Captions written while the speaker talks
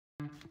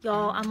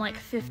Y'all, I'm like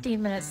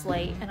 15 minutes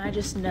late and I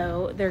just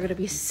know they're gonna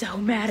be so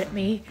mad at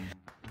me.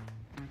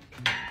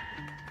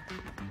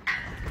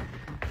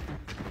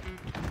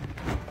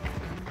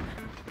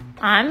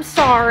 I'm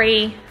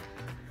sorry.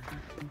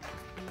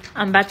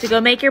 I'm about to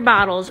go make your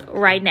bottles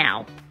right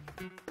now.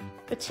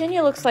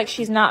 Petunia looks like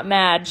she's not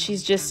mad,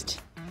 she's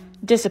just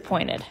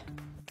disappointed.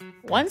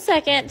 1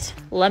 second,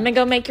 let me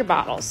go make your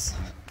bottles.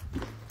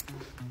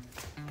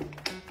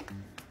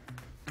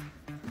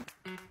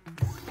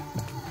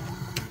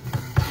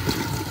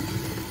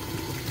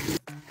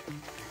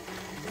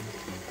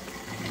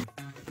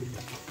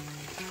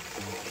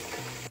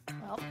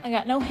 Well, I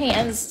got no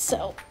hands,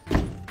 so.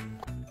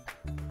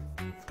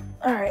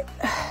 All right,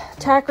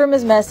 tack room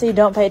is messy,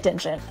 don't pay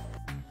attention.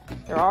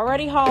 They're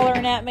already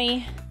hollering at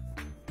me.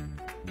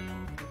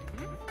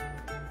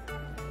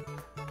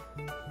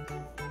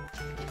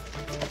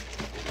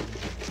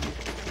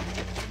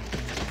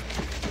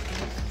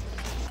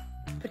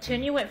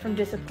 Petunia went from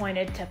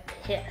disappointed to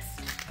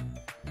pissed.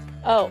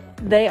 Oh,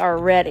 they are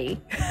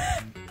ready.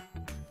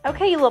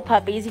 Okay, you little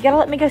puppies, you gotta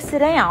let me go sit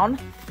down.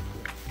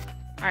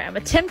 All right, I'm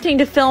attempting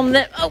to film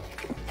them. Oh,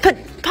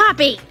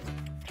 Poppy!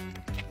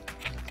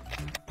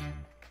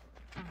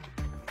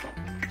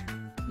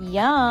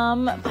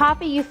 Yum.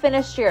 Poppy, you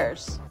finished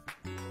yours.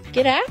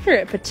 Get after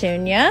it,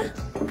 Petunia.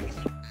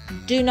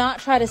 Do not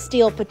try to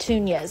steal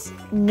Petunias.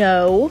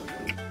 No.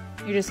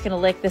 You're just gonna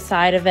lick the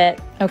side of it.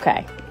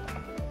 Okay.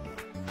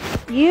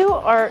 You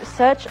are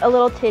such a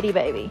little titty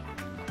baby.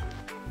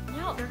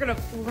 Now they're gonna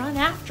run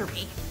after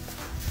me.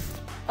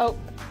 Oh,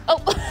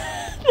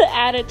 the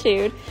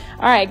attitude.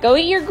 All right, go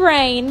eat your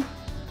grain.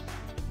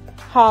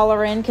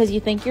 Hollering because you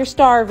think you're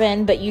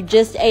starving, but you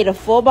just ate a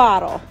full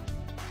bottle.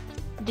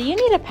 Do you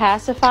need a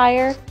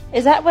pacifier?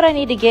 Is that what I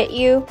need to get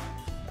you?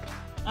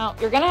 Oh,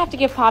 you're gonna have to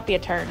give Poppy a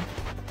turn.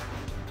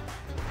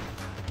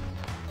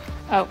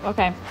 Oh,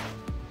 okay.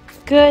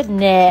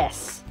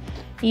 Goodness.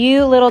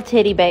 You little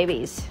titty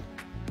babies.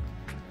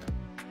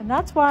 And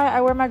that's why I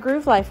wear my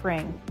Groove Life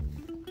ring.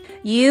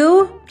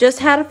 You just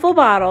had a full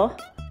bottle,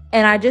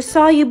 and I just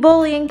saw you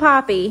bullying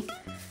Poppy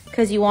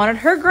because you wanted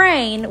her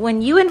grain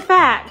when you, in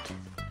fact,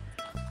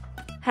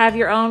 have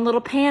your own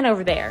little pan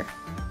over there.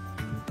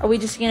 Are we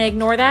just gonna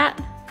ignore that?